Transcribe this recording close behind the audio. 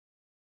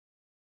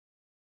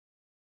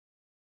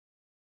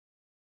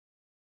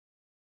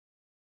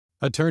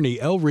Attorney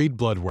L. Reed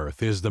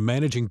Bloodworth is the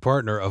managing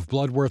partner of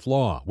Bloodworth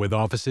Law with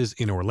offices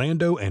in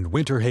Orlando and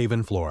Winter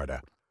Haven,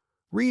 Florida.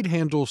 Reed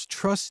handles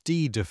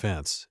Trustee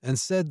Defense and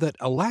said that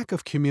a lack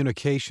of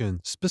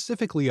communication,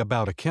 specifically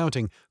about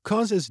accounting,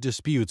 causes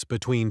disputes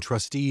between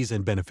trustees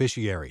and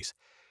beneficiaries.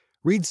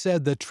 Reed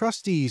said that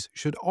trustees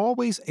should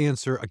always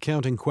answer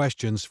accounting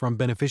questions from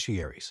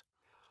beneficiaries.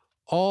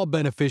 All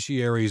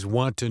beneficiaries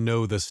want to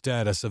know the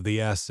status of the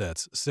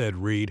assets, said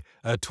Reed,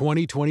 a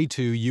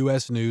 2022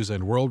 U.S. News &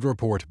 World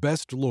Report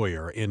Best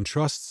Lawyer in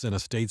Trusts and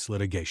Estates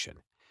Litigation.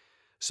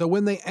 So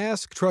when they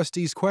ask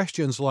trustees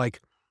questions like,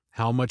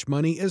 how much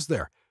money is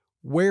there?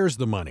 Where's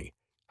the money?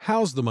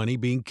 How's the money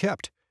being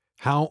kept?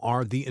 How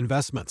are the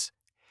investments?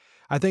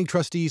 I think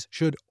trustees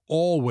should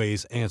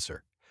always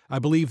answer. I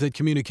believe that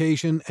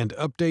communication and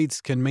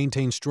updates can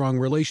maintain strong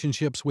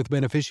relationships with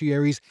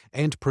beneficiaries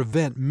and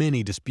prevent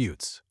many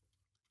disputes.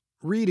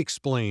 Reed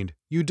explained,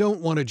 you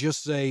don't want to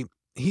just say,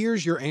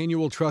 here's your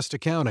annual trust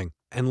accounting,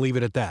 and leave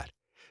it at that.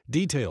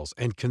 Details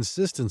and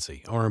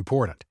consistency are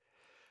important.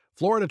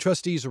 Florida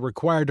trustees are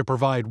required to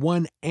provide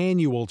one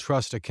annual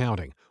trust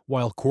accounting,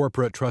 while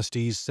corporate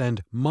trustees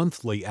send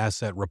monthly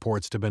asset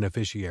reports to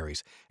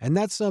beneficiaries, and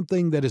that's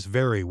something that is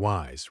very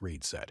wise,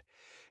 Reed said.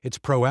 It's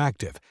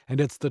proactive,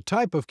 and it's the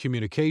type of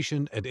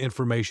communication and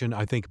information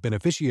I think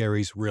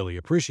beneficiaries really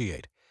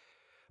appreciate.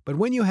 But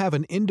when you have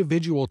an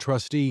individual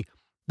trustee,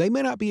 they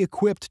may not be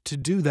equipped to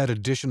do that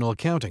additional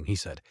accounting, he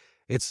said.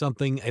 It's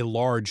something a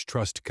large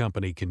trust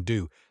company can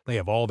do. They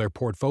have all their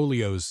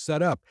portfolios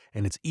set up,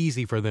 and it's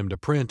easy for them to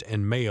print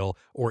and mail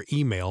or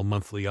email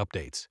monthly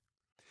updates.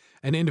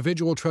 An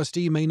individual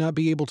trustee may not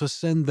be able to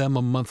send them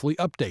a monthly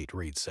update,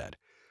 Reed said.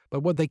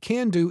 But what they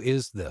can do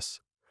is this.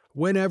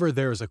 Whenever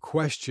there's a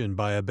question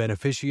by a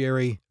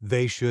beneficiary,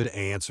 they should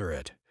answer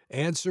it.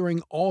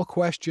 Answering all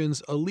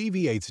questions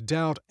alleviates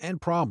doubt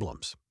and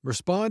problems.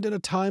 Respond in a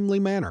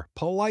timely manner,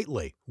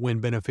 politely, when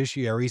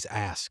beneficiaries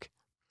ask.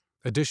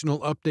 Additional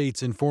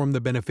updates inform the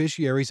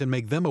beneficiaries and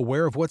make them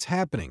aware of what's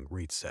happening,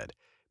 Reed said,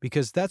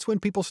 because that's when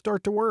people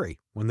start to worry,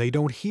 when they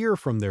don't hear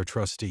from their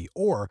trustee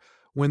or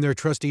when their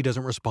trustee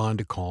doesn't respond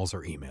to calls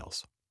or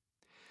emails.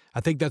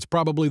 I think that's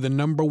probably the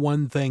number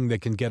one thing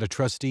that can get a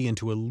trustee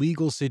into a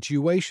legal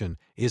situation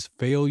is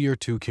failure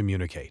to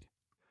communicate.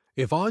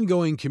 If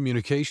ongoing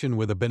communication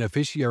with a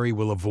beneficiary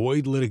will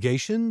avoid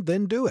litigation,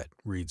 then do it,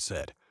 Reed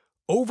said.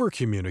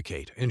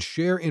 Over-communicate and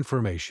share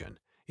information.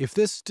 If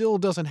this still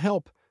doesn't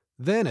help,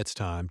 then it's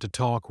time to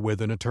talk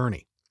with an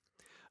attorney.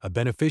 A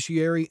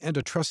beneficiary and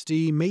a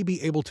trustee may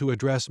be able to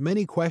address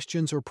many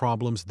questions or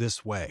problems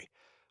this way.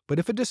 But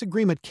if a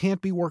disagreement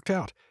can't be worked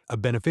out, a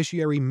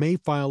beneficiary may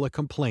file a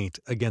complaint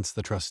against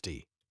the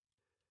trustee.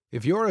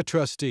 If you're a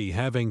trustee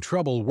having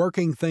trouble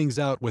working things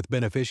out with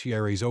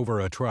beneficiaries over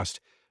a trust,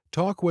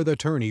 talk with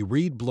attorney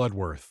Reed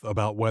Bloodworth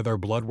about whether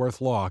Bloodworth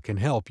Law can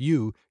help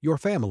you, your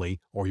family,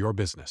 or your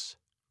business.